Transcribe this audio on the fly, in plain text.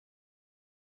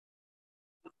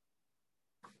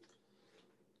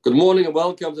Good morning and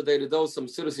welcome to Daily Dose of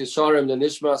Mesilas Yesharim, the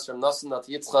Nishmas from Nasanat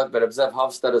Yitzchak Berabzev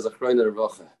Havstad as a Chroiner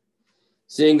Revacha.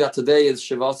 Seeing that today is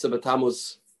Shiva Asar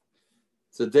B'Tamuz,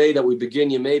 it's the day that we begin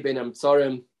Yemei Ben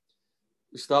Amtzarim.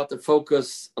 We start to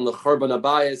focus on the Churban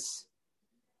Abayis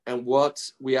and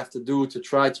what we have to do to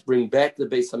try to bring back the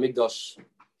Beis Hamikdash.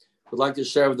 We'd like to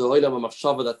share with the Olam a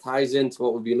Machshava that ties into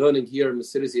what we've been learning here in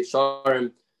Mesilas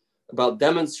Yesharim about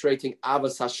demonstrating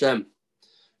Avas Hashem,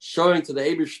 showing to the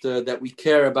Eibishter that we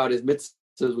care about his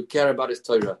mitzvahs, we care about his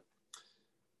Torah.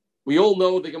 We all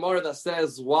know the Gemara that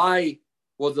says, why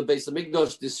was the Beis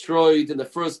Hamikdash destroyed in the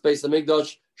first Beis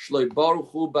Hamikdash? Shloi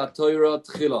baruchu ba'Torah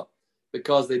tchila.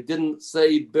 Because they didn't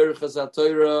say Birchas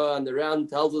HaTorah, and the Ran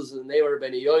tells us in the name of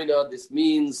Ben Yoina, this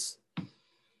means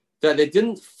that they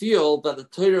didn't feel that the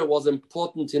Torah was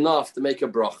important enough to make a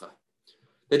bracha.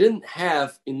 They didn't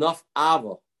have enough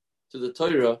ava to the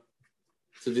Torah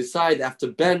to decide they have to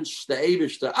bench the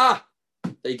Eivishter.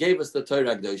 They gave us the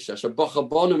Torah Kedosha.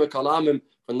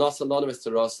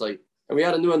 And we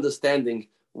had a new understanding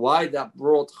why that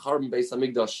brought Churban Beis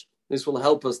Hamikdash. This will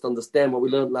help us to understand what we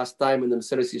learned last time in the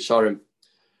Mesilas Yesharim.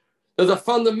 There's a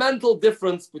fundamental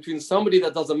difference between somebody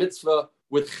that does a mitzvah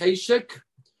with cheshek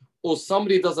or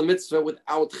somebody that does a mitzvah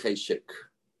without cheshek.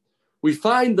 We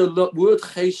find the word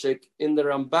cheshek in the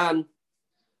Ramban.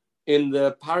 In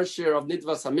the parashah of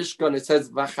Nidvas HaMishkan, it says,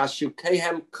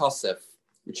 V'chashukehem kosef,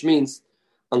 which means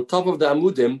on top of the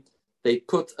amudim, they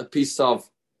put a piece of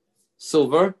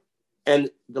silver, and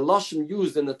the lashon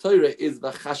used in the Torah is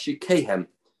V'chashikehem,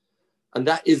 and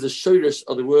that is the shorish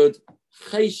of the word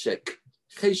cheshek.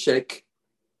 Cheshek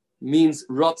means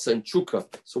rotza and chukah.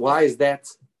 So why is that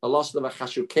a lashon of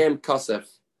V'chashukehem kosef?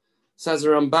 Says the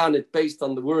Ramban, it's based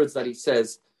on the words that he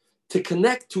says. To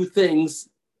connect two things,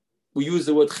 we use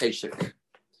the word cheshek.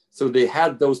 So they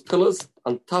had those pillars.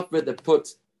 On top of it, they put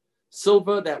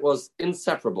silver that was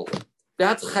inseparable.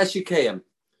 That's cheshikeim.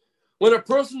 When a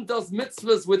person does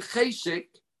mitzvahs with cheshek,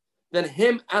 then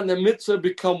him and the mitzvah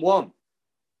become one.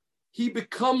 He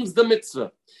becomes the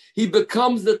mitzvah. He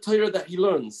becomes the Torah that he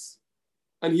learns.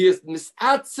 And he is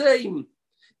misatzeim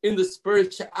in the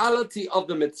spirituality of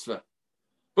the mitzvah.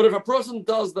 But if a person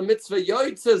does the mitzvah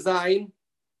yoytze zayin,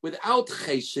 without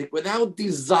cheshek, without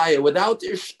desire, without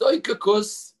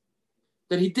ishtoikakus,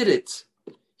 then he did it.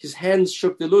 His hands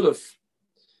shook the lulav.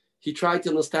 He tried to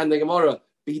understand the Gemara,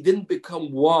 but he didn't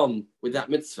become one with that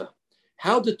mitzvah.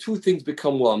 How do two things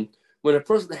become one? When a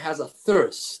person has a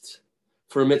thirst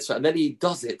for a mitzvah, and then he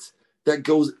does it, that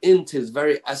goes into his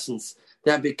very essence,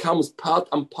 that becomes part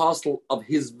and parcel of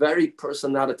his very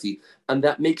personality, and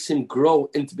that makes him grow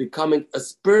into becoming a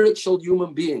spiritual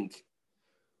human being.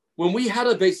 When we had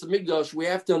a Beis Hamikdash, we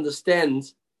have to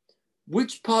understand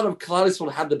which part of Klal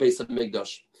Yisrael had the Beis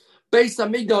Hamikdash. Beis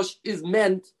Hamikdash is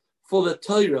meant for the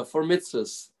Torah, for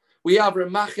mitzvahs. We have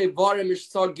Remache Varim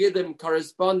Ishtar Gidim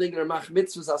corresponding Remach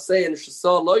Mitzvahs Asay and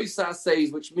Shasar Loisa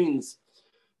Asays, which means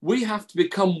we have to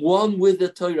become one with the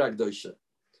Torah Kedosha.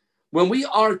 When we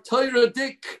are Torah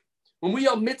dik, when we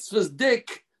are mitzvahs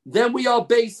dik, then we are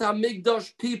Beis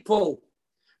Hamikdash people.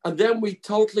 And then we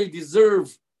totally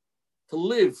deserve to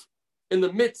live in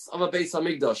the midst of a Beis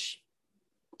Hamikdash.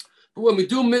 But when we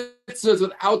do mitzvahs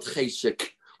without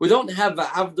cheshek, we don't have a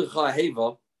avdecha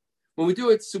heva. When we do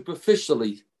it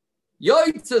superficially,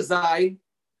 yoytze zayin,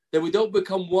 then we don't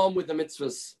become one with the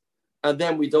mitzvahs, and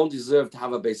then we don't deserve to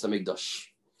have a Beis Hamikdash.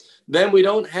 Then we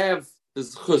don't have the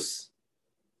zchus,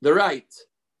 the right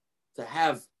to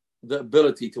have the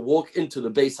ability to walk into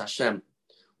the Beis Hashem.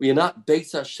 We are not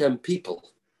Beis Hashem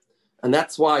people. And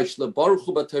that's why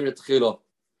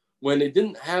when they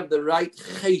didn't have the right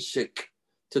cheshek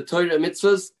to Torah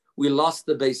mitzvahs, we lost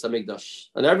the Beis Hamikdash.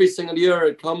 And every single year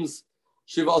it comes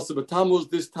Shiva Asar B'Tamuz,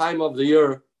 this time of the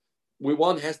year,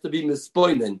 one has to be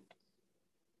mispoinen.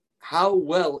 How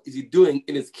well is he doing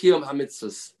in his Kiyum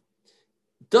HaMitzvahs?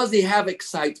 Does he have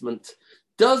excitement?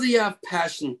 Does he have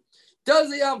passion?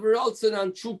 Does he have Rotzen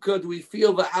and Chukah? Do we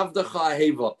feel the Avdacha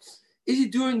Heva? Is he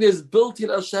doing this built in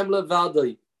Hashem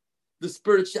Levadai? The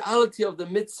spirituality of the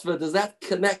mitzvah, does that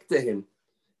connect to him?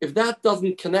 If that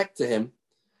doesn't connect to him,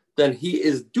 then he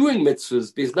is doing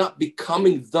mitzvahs, but he's not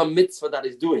becoming the mitzvah that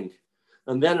he's doing.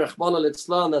 And then, Rahman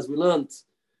al-Islam, as we learned,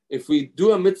 if we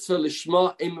do a mitzvah,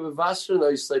 Lishma,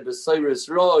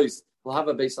 we'll have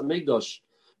a Beis Hamikdash.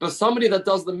 But somebody that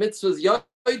does the mitzvahs,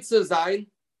 yoytze zayin,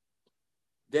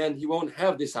 then he won't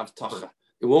have this avtacha.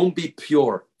 It won't be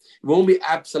pure. It won't be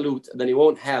absolute, and then he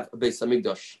won't have a Beis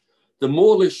Hamikdash. The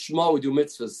more lishma we do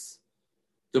mitzvahs,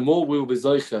 the more we will be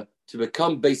zoiche to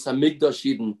become Beis Hamikdash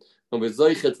Yidden, and we're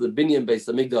zoiche to the binyan Beis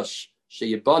Hamikdash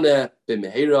sheyibane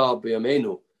b'mehera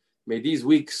b'yameinu. May these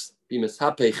weeks be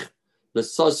mishapech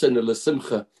l'sosen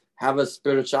l'simcha, have a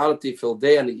spirituality filled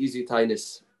day and an easy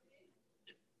tightness.